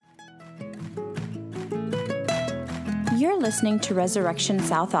You're listening to Resurrection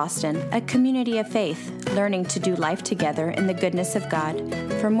South Austin, a community of faith, learning to do life together in the goodness of God.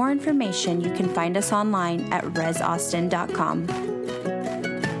 For more information, you can find us online at resaustin.com.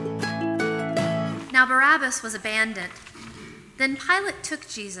 Now Barabbas was a bandit. Then Pilate took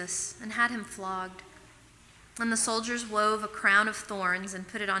Jesus and had him flogged. And the soldiers wove a crown of thorns and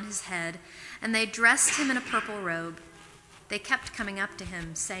put it on his head, and they dressed him in a purple robe. They kept coming up to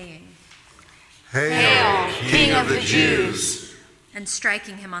him, saying, "Hail, King of the Jews!" and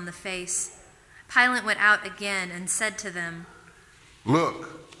striking him on the face. Pilate went out again and said to them,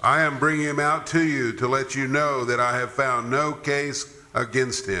 "Look, I am bringing him out to you to let you know that I have found no case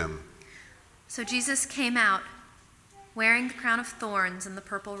against him." So Jesus came out, wearing the crown of thorns and the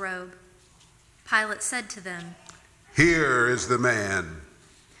purple robe. Pilate said to them, "Here is the man."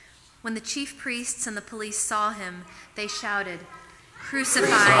 When the chief priests and the police saw him, they shouted,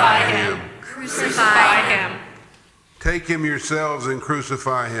 "Crucify him! Crucify him!" "Take him yourselves and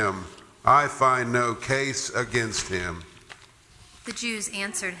crucify him. I find no case against him." The Jews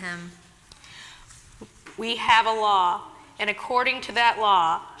answered him, "We have a law, and according to that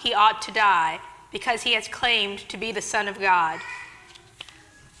law, he ought to die, because he has claimed to be the Son of God."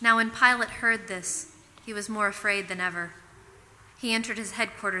 Now when Pilate heard this, he was more afraid than ever. He entered his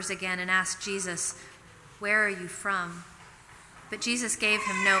headquarters again and asked Jesus, "Where are you from?" But Jesus gave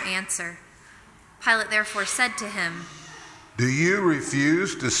him no answer. Pilate therefore said to him, "Do you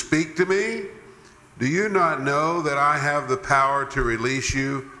refuse to speak to me? Do you not know that I have the power to release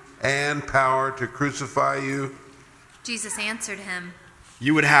you and power to crucify you?" Jesus answered him,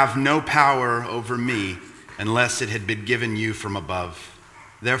 "You would have no power over me unless it had been given you from above.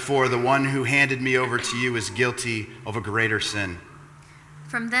 Therefore, the one who handed me over to you is guilty of a greater sin."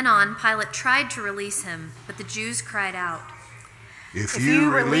 From then on, Pilate tried to release him, but the Jews cried out, If you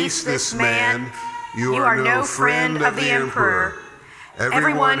release this man, you are no friend of the emperor.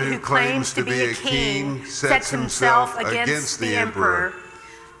 Everyone who claims to be a king sets himself against the emperor."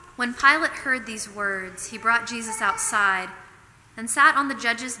 When Pilate heard these words, he brought Jesus outside and sat on the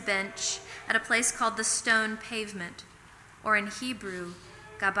judge's bench at a place called the Stone Pavement, or in Hebrew,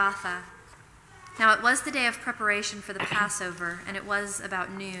 Gabbatha. Now it was the day of preparation for the Passover, and it was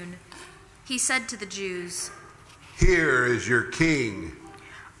about noon. He said to the Jews, "Here is your king."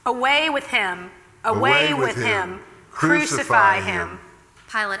 "Away with him! Away with him! Crucify him!"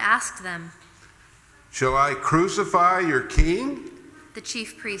 Pilate asked them. "Shall I crucify your king?" The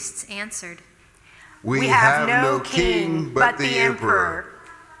chief priests answered, We have no king but the emperor."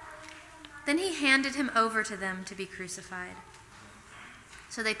 Then he handed him over to them to be crucified.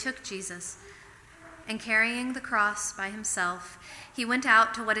 So they took Jesus, and carrying the cross by himself, he went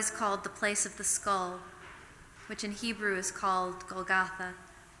out to what is called the place of the skull, which in Hebrew is called Golgotha.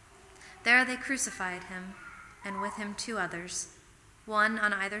 There they crucified him, and with him 2 others, one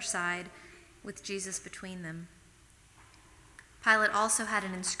on either side, with Jesus between them. Pilate also had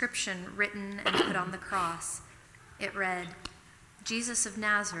an inscription written and put on the cross. It read, "Jesus of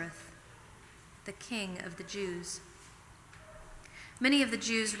Nazareth, the King of the Jews." Many of the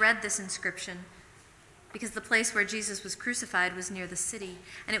Jews read this inscription because the place where Jesus was crucified was near the city,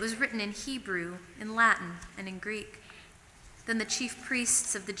 and it was written in Hebrew, in Latin, and in Greek. Then the chief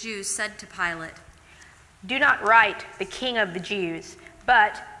priests of the Jews said to Pilate, "Do not write the King of the Jews,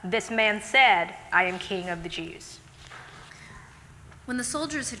 but this man said, 'I am King of the Jews.'" When the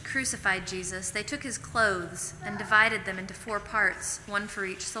soldiers had crucified Jesus, they took his clothes and divided them into 4 parts, one for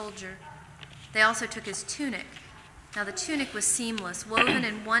each soldier. They also took his tunic. Now the tunic was seamless, woven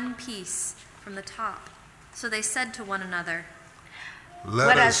in one piece from the top. So they said to one another,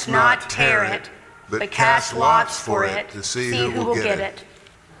 Let us not tear it, but cast lots for it to see who will get it."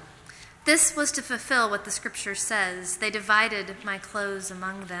 This was to fulfill what the scripture says, "They divided my clothes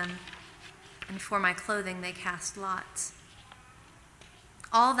among them, and for my clothing they cast lots."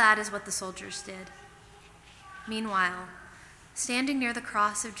 All that is what the soldiers did. Meanwhile, standing near the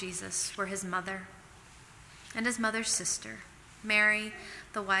cross of Jesus were his mother and his mother's sister, Mary,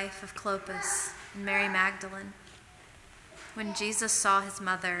 the wife of Clopas, and Mary Magdalene. When Jesus saw his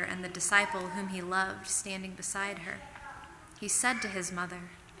mother and the disciple whom he loved standing beside her, he said to his mother,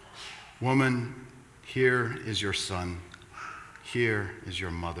 "Woman, here is your son. Here is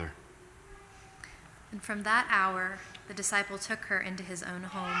your mother." And from that hour, the disciple took her into his own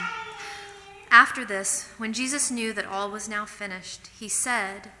home. After this, when Jesus knew that all was now finished, he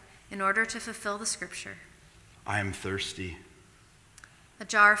said, in order to fulfill the scripture, "I am thirsty." A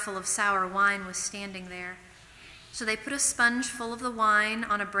jar full of sour wine was standing there. So they put a sponge full of the wine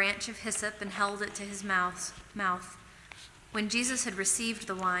on a branch of hyssop and held it to his mouth. When Jesus had received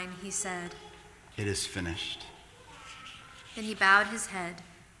the wine, he said, "It is finished." Then he bowed his head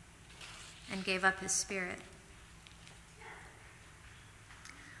and gave up his spirit.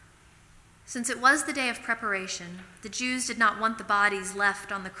 Since it was the day of preparation, the Jews did not want the bodies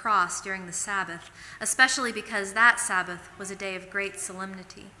left on the cross during the Sabbath, especially because that Sabbath was a day of great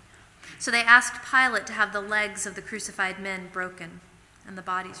solemnity. So they asked Pilate to have the legs of the crucified men broken and the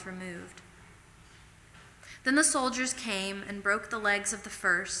bodies removed. Then the soldiers came and broke the legs of the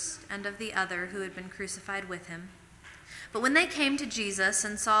first and of the other who had been crucified with him. But when they came to Jesus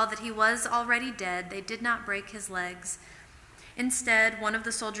and saw that he was already dead, they did not break his legs. Instead, one of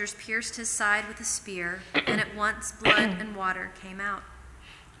the soldiers pierced his side with a spear, and at once blood and water came out.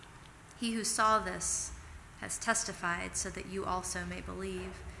 He who saw this has testified so that you also may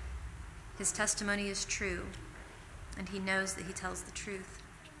believe. His testimony is true, and he knows that he tells the truth.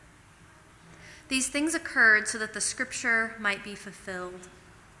 These things occurred so that the scripture might be fulfilled.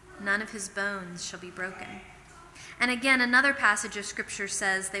 None of his bones shall be broken. And again, another passage of scripture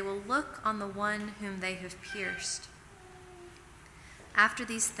says, they will look on the one whom they have pierced. After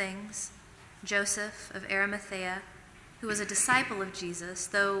these things, Joseph of Arimathea, who was a disciple of Jesus,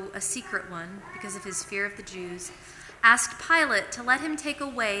 though a secret one because of his fear of the Jews, asked Pilate to let him take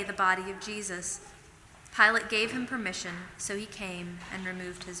away the body of Jesus. Pilate gave him permission, so he came and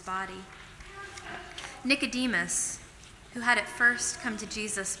removed his body. Nicodemus, who had at first come to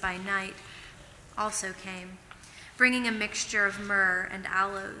Jesus by night, also came, bringing a mixture of myrrh and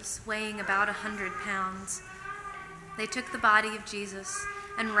aloes, weighing about 100 pounds. They took the body of Jesus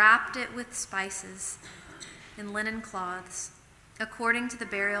and wrapped it with spices in linen cloths, according to the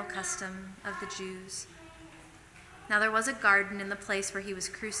burial custom of the Jews. Now there was a garden in the place where he was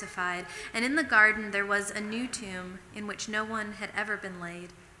crucified, and in the garden there was a new tomb in which no one had ever been laid.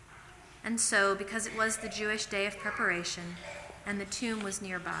 And so, because it was the Jewish day of preparation, and the tomb was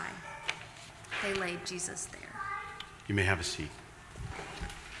nearby, they laid Jesus there. You may have a seat.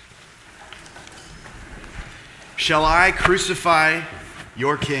 Shall I crucify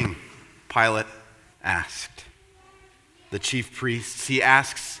your king? Pilate asked. The chief priests, he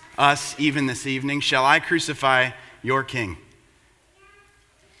asks us even this evening, shall I crucify your king?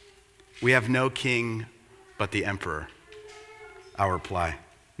 We have no king but the emperor. Our reply.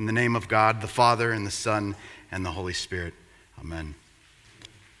 In the name of God, the Father, and the Son, and the Holy Spirit. Amen.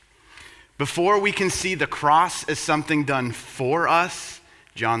 Before we can see the cross as something done for us,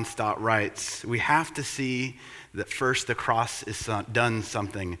 John Stott writes, we have to see that first the cross is done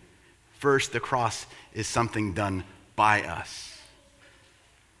something. First, the cross is something done by us.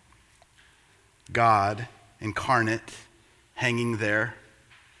 God incarnate, hanging there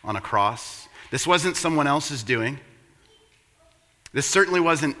on a cross. This wasn't someone else's doing. This certainly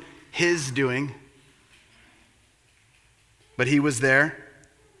wasn't his doing. But he was there,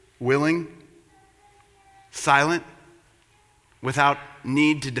 willing, silent, without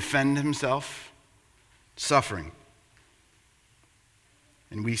need to defend himself, suffering.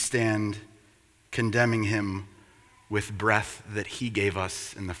 And we stand condemning him with breath that he gave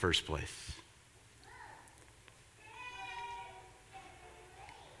us in the first place.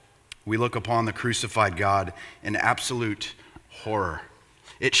 We look upon the crucified God in absolute horror.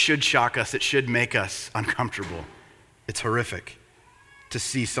 It should shock us. It should make us uncomfortable. It's horrific to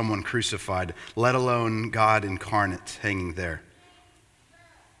see someone crucified, let alone God incarnate hanging there.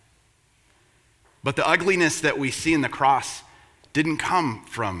 But the ugliness that we see in the cross didn't come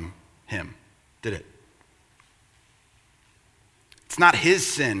from him, did it? It's not his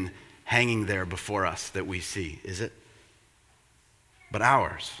sin hanging there before us that we see, is it? But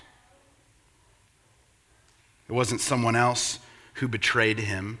ours. It wasn't someone else who betrayed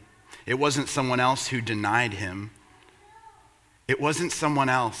him. It wasn't someone else who denied him. It wasn't someone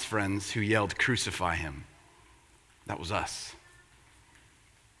else, friends, who yelled, "Crucify him." That was us.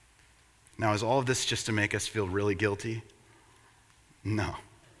 Now, is all of this just to make us feel really guilty? No.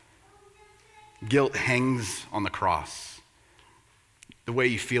 Guilt hangs on the cross. The way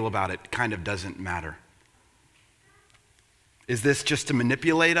you feel about it kind of doesn't matter. Is this just to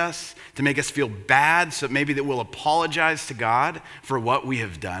manipulate us, to make us feel bad, so maybe that we'll apologize to God for what we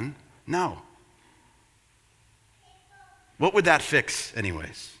have done? No. What would that fix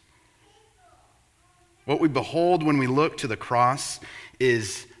anyways? What we behold when we look to the cross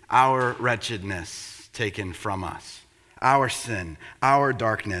is our wretchedness taken from us, our sin, our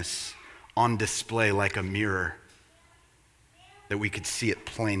darkness on display like a mirror that we could see it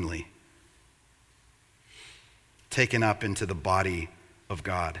plainly, taken up into the body of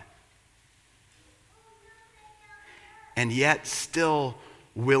God. And yet still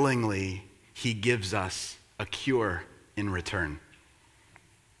willingly he gives us a cure in return.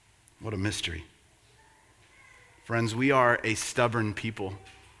 What a mystery. Friends, we are a stubborn people.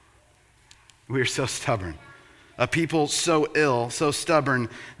 We are so stubborn. A people so ill, so stubborn,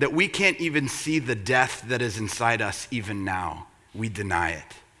 that we can't even see the death that is inside us even now. We deny it.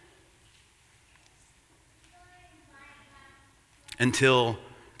 Until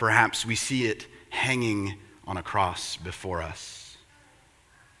perhaps we see it hanging on a cross before us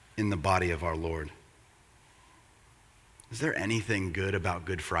in the body of our Lord. Is there anything good about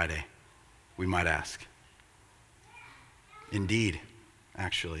Good Friday? We might ask. Indeed,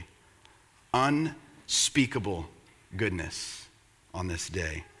 actually, unspeakable goodness on this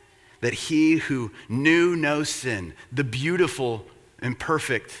day. That he who knew no sin, the beautiful and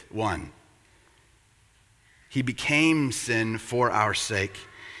perfect one, he became sin for our sake,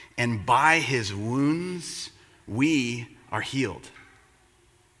 and by his wounds we are healed.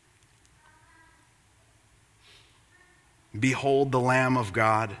 Behold the Lamb of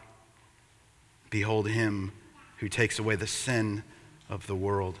God. Behold him who takes away the sin of the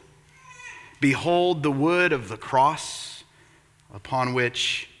world. Behold the wood of the cross upon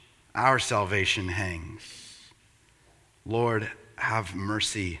which our salvation hangs. Lord, have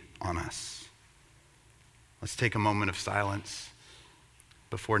mercy on us. Let's take a moment of silence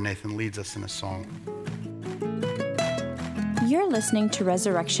before Nathan leads us in a song. You're listening to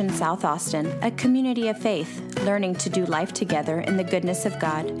Resurrection South Austin, a community of faith, learning to do life together in the goodness of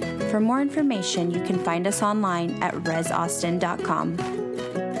God. For more information, you can find us online at resaustin.com.